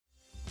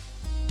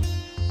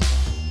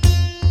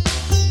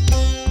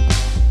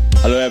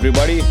Hello,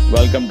 everybody.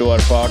 Welcome to our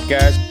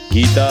podcast,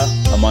 Gita,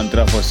 a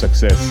mantra for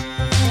success.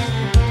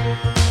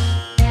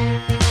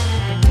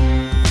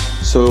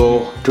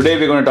 So, today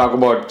we're going to talk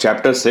about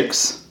Chapter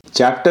 6.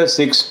 Chapter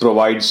 6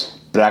 provides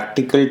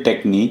practical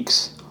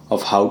techniques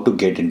of how to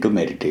get into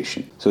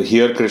meditation. So,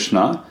 here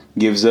Krishna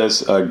gives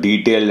us a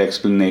detailed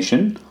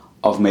explanation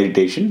of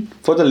meditation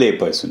for the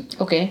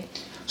layperson. Okay.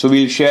 So,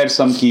 we'll share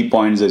some key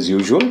points as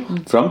usual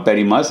from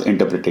Perima's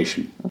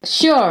interpretation.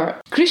 Sure.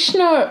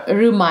 Krishna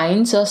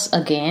reminds us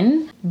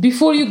again,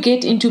 before you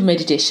get into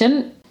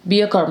meditation, be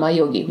a karma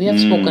yogi. We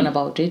have spoken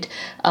about it.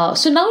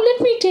 So now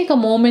let me take a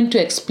moment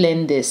to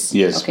explain this.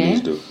 Yes,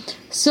 please do.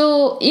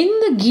 So in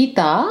the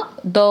Gita,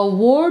 the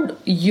word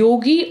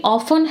yogi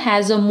often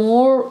has a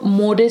more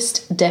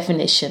modest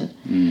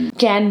definition.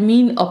 Can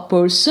mean a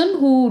person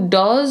who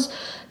does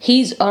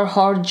his or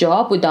her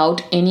job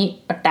without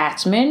any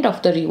attachment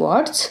of the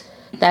rewards.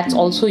 That's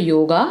also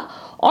yoga.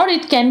 Or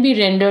it can be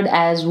rendered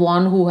as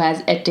one who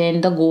has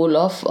attained the goal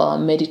of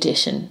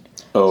meditation.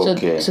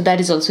 Okay. So that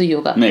is also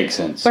yoga. Makes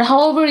sense. But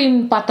however,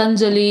 in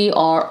Patanjali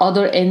or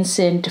other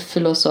ancient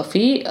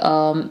philosophy,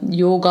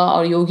 yoga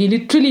or yogi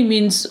literally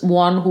means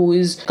one who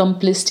is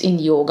accomplished in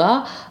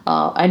yoga.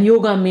 And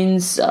yoga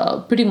means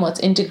pretty much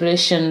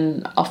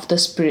integration of the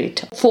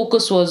spirit.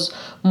 Focus was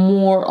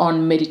more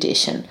on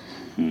meditation.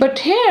 But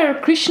here,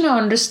 Krishna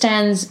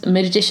understands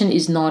meditation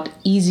is not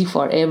easy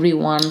for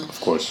everyone.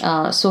 Of course.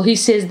 So he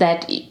says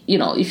that,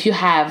 if you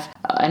have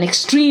an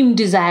extreme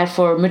desire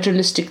for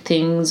materialistic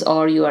things,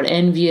 or you are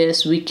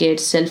envious,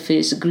 wicked,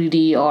 selfish,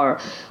 greedy, or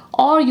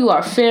you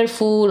are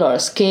fearful or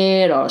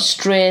scared or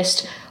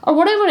stressed, or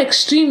whatever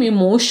extreme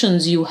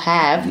emotions you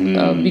have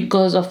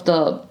because of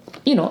the,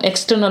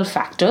 external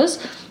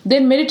factors,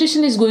 then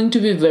meditation is going to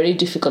be very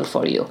difficult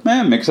for you.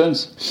 Yeah, makes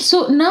sense.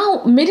 So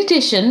now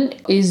meditation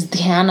is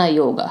dhyana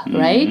yoga,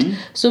 right?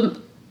 So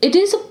it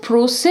is a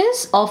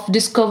process of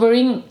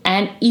discovering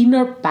an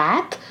inner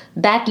path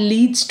that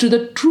leads to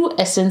the true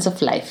essence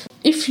of life.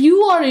 If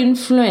you are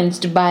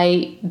influenced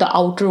by the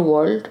outer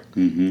world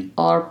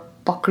or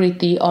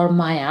Prakriti or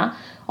Maya,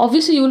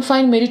 obviously you will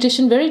find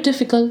meditation very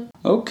difficult.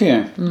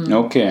 Okay.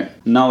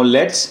 Now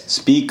let's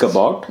speak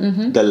about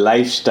the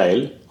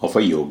lifestyle of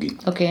a yogi.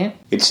 Okay.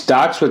 It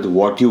starts with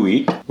what you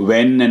eat,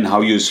 when and how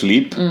you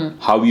sleep,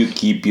 how you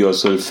keep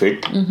yourself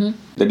fit,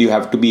 that you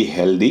have to be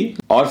healthy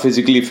or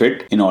physically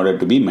fit in order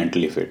to be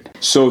mentally fit.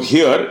 So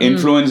here,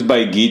 influenced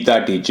by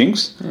Gita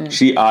teachings,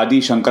 Sri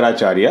Adi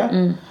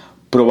Shankaracharya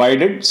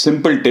provided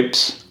simple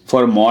tips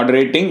for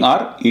moderating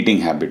our eating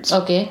habits.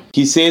 Okay.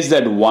 He says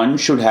that one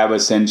should have a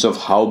sense of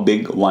how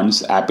big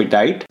one's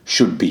appetite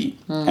should be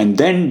and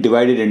then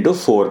divide it into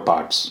 4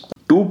 parts.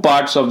 2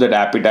 parts of that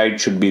appetite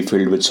should be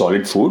filled with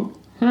solid food,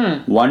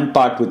 1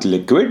 part with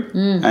liquid,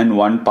 and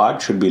 1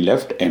 part should be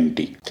left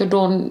empty. So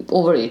don't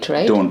overeat,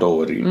 right? Don't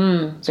overeat.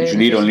 So you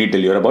should eat only till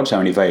you're about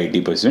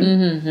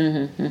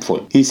 75-80%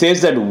 full. He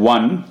says that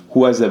one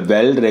who has a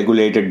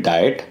well-regulated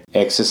diet,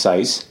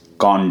 exercise,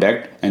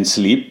 conduct, and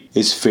sleep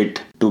is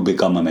fit to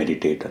become a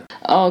meditator.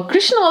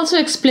 Krishna also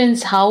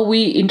explains how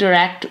we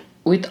interact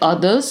with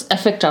others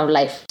affect our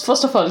life.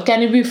 First of all,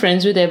 can you be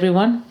friends with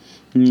everyone?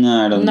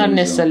 No, I don't Not think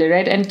necessarily,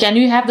 right? And can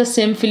you have the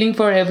same feeling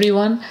for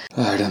everyone?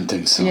 so. I don't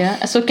think so.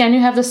 Yeah. So can you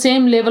have the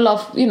same level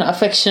of,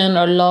 affection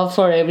or love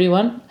for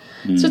everyone?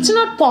 So it's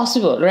not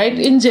possible, right?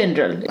 In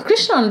general.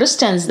 Krishna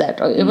understands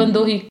that, even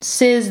though he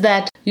says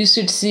that you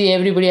should see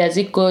everybody as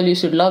equal, you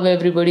should love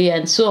everybody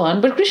and so on.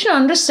 But Krishna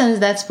understands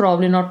that's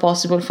probably not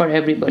possible for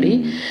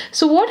everybody.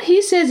 So what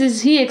he says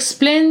is he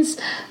explains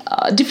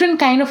different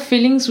kind of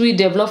feelings we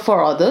develop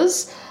for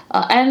others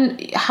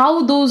and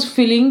how those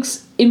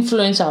feelings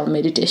influence our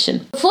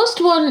meditation.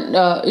 First one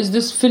is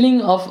this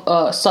feeling of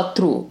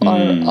satru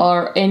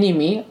or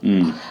enemy.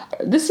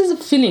 This is a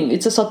feeling,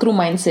 it's a satru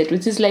mindset,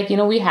 which is like,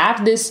 we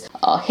have this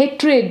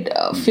hatred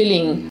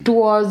feeling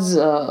towards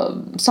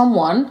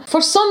someone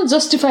for some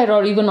justified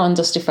or even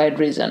unjustified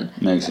reason.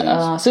 Makes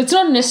sense. So it's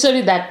not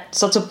necessarily that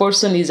such a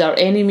person is our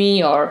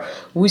enemy or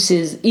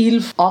wishes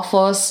ill of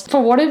us.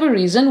 For whatever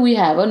reason, we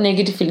have a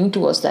negative feeling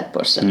towards that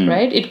person,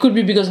 right? It could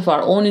be because of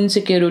our own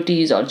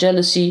insecurities or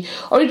jealousy,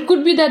 or it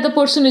could be that the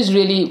person is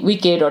really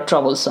wicked or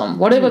troublesome,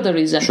 whatever the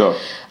reason. Sure.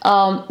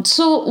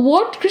 So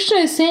what Krishna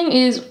is saying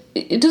is,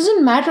 it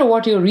doesn't matter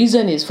what your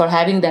reason is for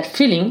having that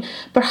feeling,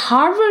 but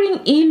harboring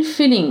ill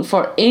feeling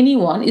for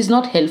anyone is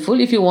not helpful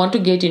if you want to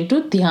get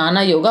into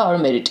dhyana yoga or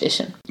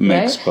meditation.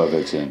 Makes right?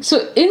 perfect sense.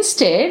 So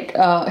instead,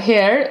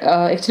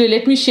 actually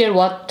let me share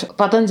what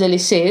Patanjali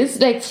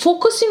says, like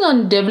focusing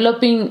on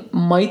developing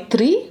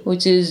maitri,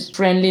 which is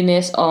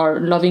friendliness or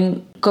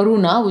loving,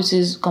 karuna, which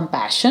is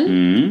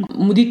compassion,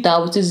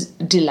 mudita, which is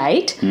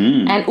delight,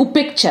 and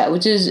upeksha,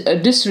 which is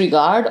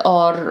disregard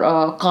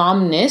or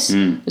calmness,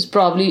 is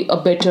probably a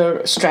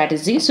better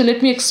strategy. So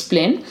let me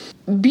explain.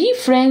 Be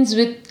friends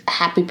with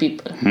happy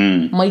people,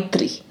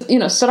 maitri.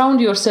 Surround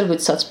yourself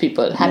with such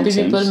people. Happy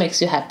people makes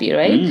you happy,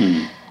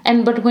 right?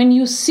 But when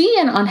you see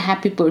an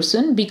unhappy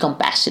person, be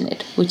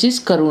compassionate, which is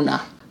karuna.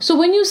 So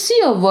when you see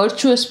a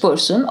virtuous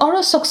person or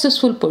a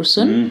successful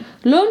person,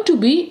 learn to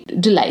be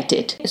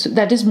delighted. So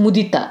that is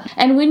mudita.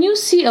 And when you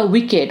see a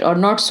wicked or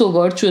not so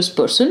virtuous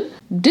person,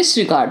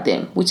 disregard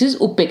them, which is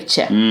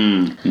upeksha.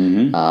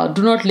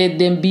 Do not let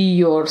them be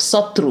your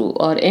satru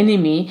or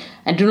enemy,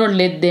 and do not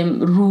let them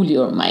rule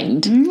your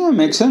mind. Yeah,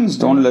 makes sense.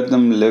 Don't let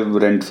them live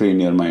rent-free in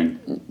your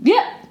mind.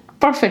 Yeah.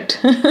 Perfect.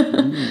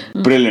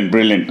 Brilliant.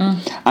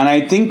 And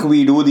I think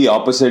we do the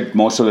opposite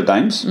most of the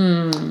times,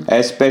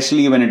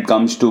 especially when it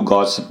comes to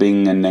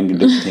gossiping and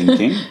negative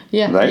thinking.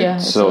 Right? Yeah.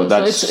 So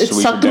that's it's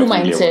satru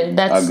mindset.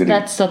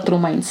 That's satru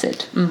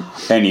mindset.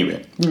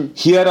 Anyway,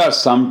 here are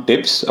some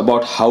tips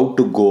about how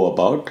to go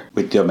about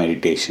with your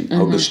meditation,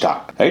 how to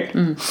start, right?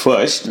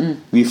 First,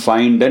 we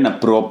find an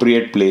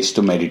appropriate place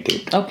to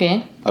meditate.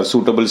 Okay. A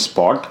suitable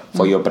spot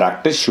for your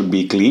practice should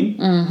be clean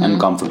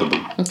and comfortable.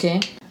 Okay.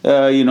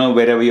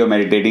 Wherever you're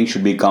meditating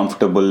should be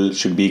comfortable,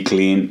 should be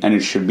clean, and it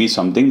should be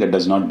something that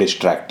does not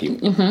distract you.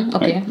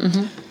 Okay.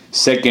 Right?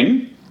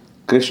 Second,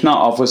 Krishna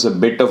offers a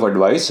bit of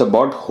advice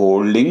about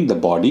holding the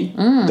body,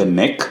 the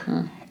neck,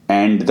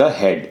 and the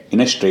head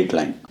in a straight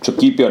line. So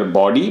keep your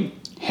body,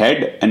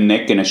 head, and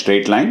neck in a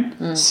straight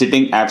line,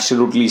 sitting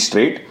absolutely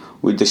straight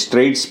with the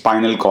straight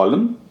spinal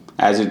column,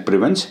 as it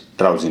prevents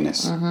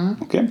drowsiness.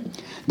 Okay.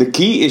 The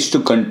key is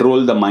to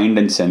control the mind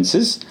and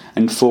senses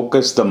and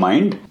focus the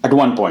mind at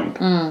one point,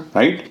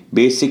 right?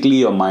 Basically,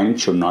 your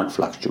mind should not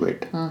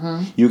fluctuate.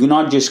 You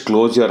cannot just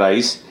close your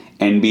eyes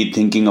and be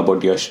thinking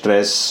about your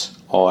stress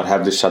or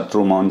have the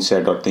Shatru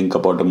mindset or think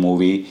about a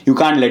movie. You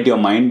can't let your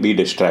mind be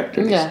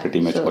distracted. Yeah, That's pretty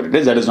much what it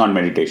is. That is not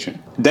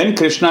meditation. Then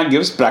Krishna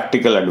gives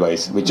practical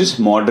advice, which is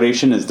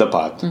moderation is the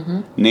path.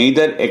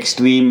 Neither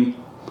extreme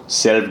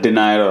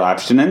self-denial or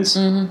abstinence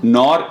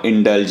nor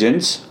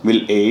indulgence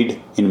will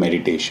aid in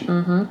meditation.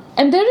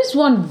 And there is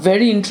one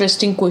very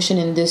interesting question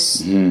in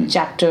this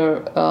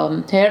chapter.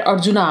 Here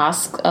Arjuna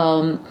asks,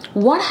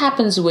 what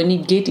happens when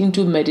you get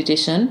into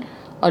meditation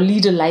or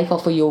lead a life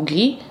of a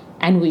yogi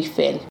and we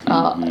fail?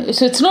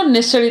 So it's not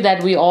necessarily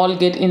that we all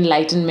get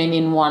enlightenment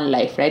in one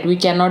life, right? We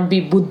cannot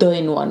be Buddha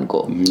in one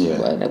go.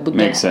 Buddha,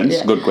 makes sense.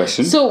 Yeah. Good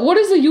question. So what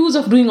is the use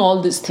of doing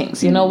all these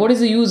things? What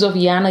is the use of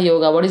Jnana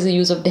Yoga? What is the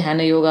use of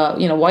Dhyana Yoga?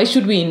 Why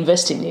should we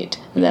invest in it?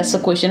 That's the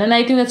question. And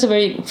I think that's a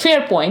very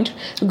fair point.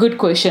 Good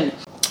question.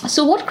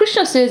 So what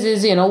Krishna says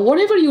is,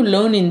 whatever you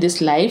learn in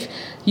this life,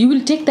 you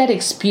will take that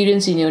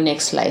experience in your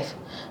next life.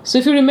 So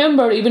if you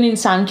remember, even in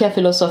Sankhya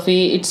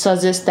philosophy, it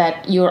suggests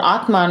that your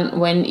Atman,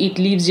 when it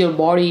leaves your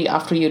body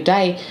after you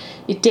die,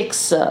 it takes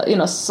something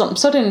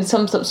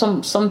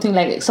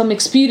like some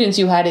experience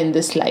you had in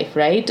this life,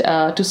 right?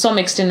 To some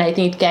extent, I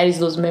think it carries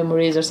those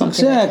memories or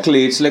something.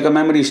 Exactly, it's like a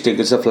memory stick.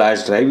 It's a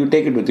flash drive. You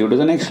take it with you to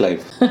the next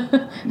life.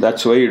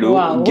 That's why you do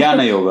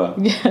Jnana Yoga.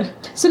 Yeah.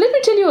 So let me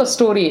tell you a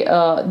story.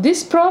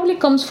 This probably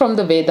comes from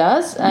the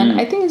Vedas,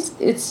 and I think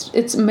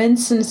it's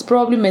mentioned. It's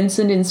probably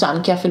mentioned in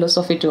Sankhya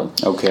philosophy too.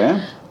 Okay.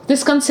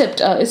 This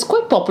concept is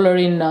quite popular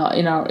in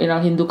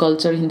our Hindu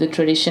culture, Hindu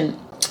tradition.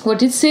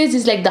 What it says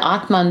is like the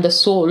Atman, the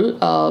soul,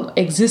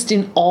 exists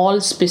in all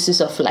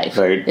species of life.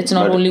 Right. It's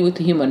not only with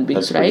human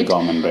beings, that's right? That's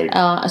pretty common,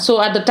 right?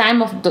 So at the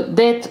time of the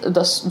death,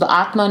 the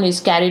Atman is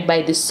carried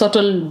by this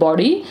subtle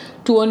body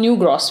to a new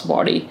gross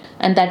body,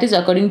 and that is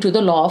according to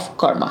the law of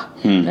karma,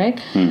 right?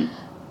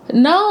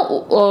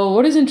 Now,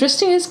 what is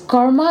interesting is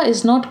karma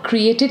is not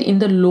created in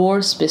the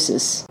lower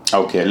species.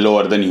 Okay,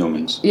 lower than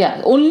humans.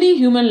 Yeah, only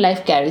human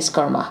life carries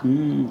karma.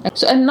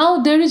 So, and now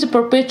there is a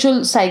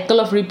perpetual cycle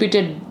of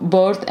repeated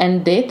birth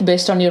and death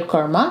based on your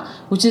karma,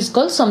 which is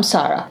called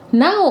samsara.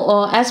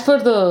 Now, as per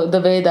the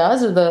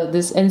Vedas,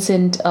 this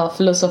ancient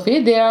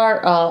philosophy, there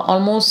are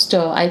almost,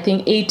 I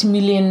think, 8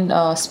 million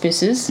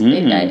species.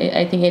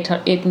 I think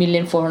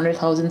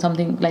 8,400,000,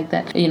 something like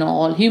that.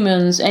 All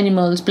humans,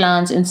 animals,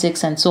 plants,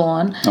 insects, and so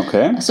on.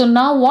 Okay. So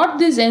now what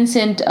this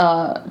ancient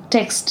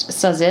text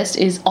suggests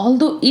is,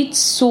 although each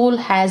soul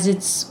has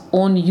its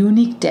own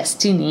unique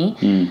destiny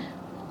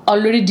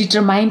already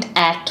determined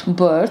at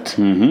birth,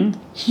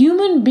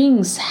 human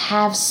beings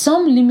have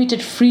some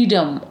limited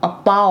freedom or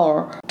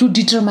power to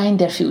determine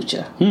their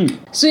future.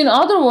 So in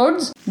other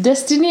words,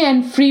 destiny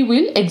and free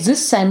will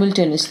exist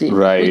simultaneously,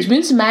 right, which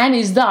means man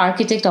is the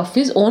architect of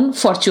his own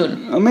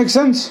fortune. Makes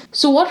sense.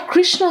 So what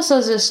Krishna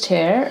suggests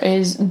here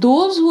is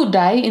those who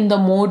die in the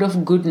mode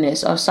of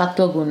goodness or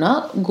sattva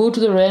guna go to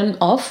the realm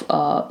of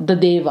the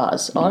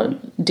devas or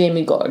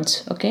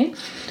demigods, okay?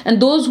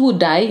 And those who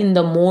die in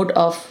the mode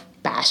of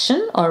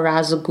passion or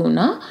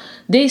rasaguna,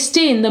 they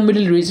stay in the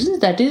middle regions,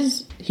 that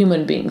is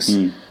human beings.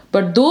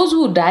 But those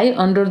who die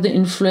under the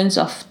influence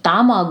of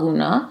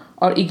tamaguna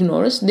or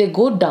ignorance, they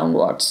go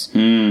downwards,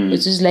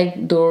 which is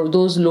like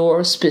those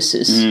lower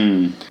species.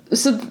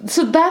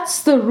 So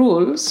that's the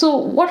rule. So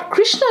what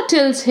Krishna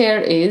tells here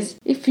is,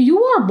 if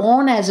you are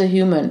born as a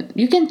human,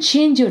 you can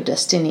change your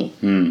destiny.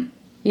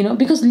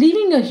 because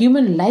living a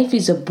human life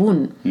is a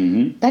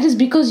boon. That is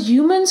because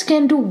humans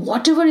can do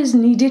whatever is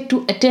needed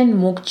to attain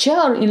moksha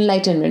or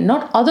enlightenment.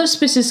 Not other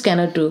species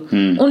cannot do.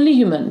 Only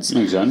humans.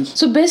 Makes sense.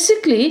 So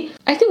basically,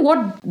 I think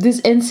what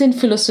these ancient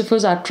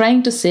philosophers are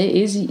trying to say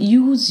is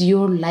use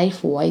your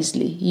life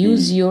wisely.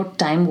 Use your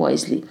time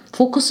wisely.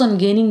 Focus on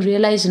gaining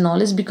realized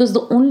knowledge, because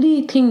the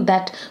only thing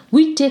that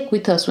we take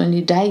with us when we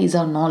die is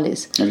our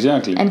knowledge.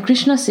 Exactly. And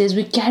Krishna says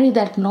we carry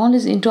that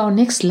knowledge into our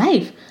next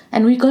life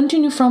and we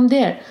continue from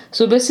there.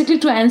 So basically,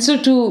 to answer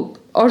to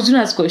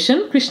Arjuna's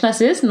question, Krishna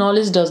says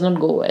knowledge does not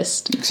go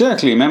west.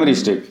 Exactly. Memory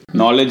stick.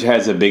 Knowledge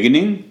has a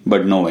beginning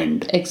but no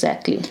end.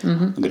 Exactly.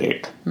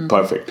 Great.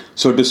 Perfect.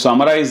 So to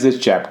summarize this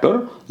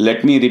chapter,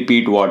 let me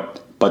repeat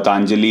what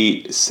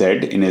Patanjali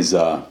said in his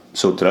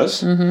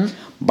sutras.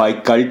 By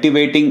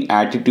cultivating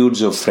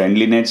attitudes of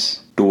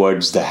friendliness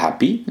towards the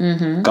happy,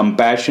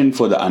 compassion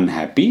for the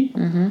unhappy,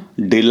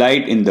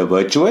 delight in the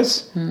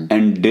virtuous,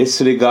 and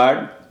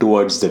disregard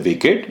towards the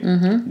wicked,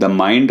 the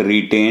mind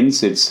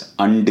retains its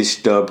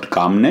undisturbed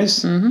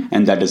calmness,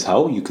 and that is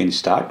how you can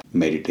start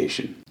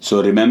meditation.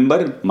 So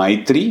remember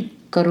Maitri,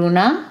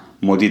 Karuna,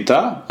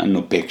 Mudita, and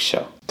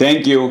Upeksha.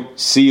 Thank you.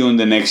 See you in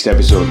the next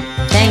episode.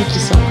 Thank you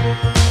so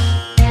much.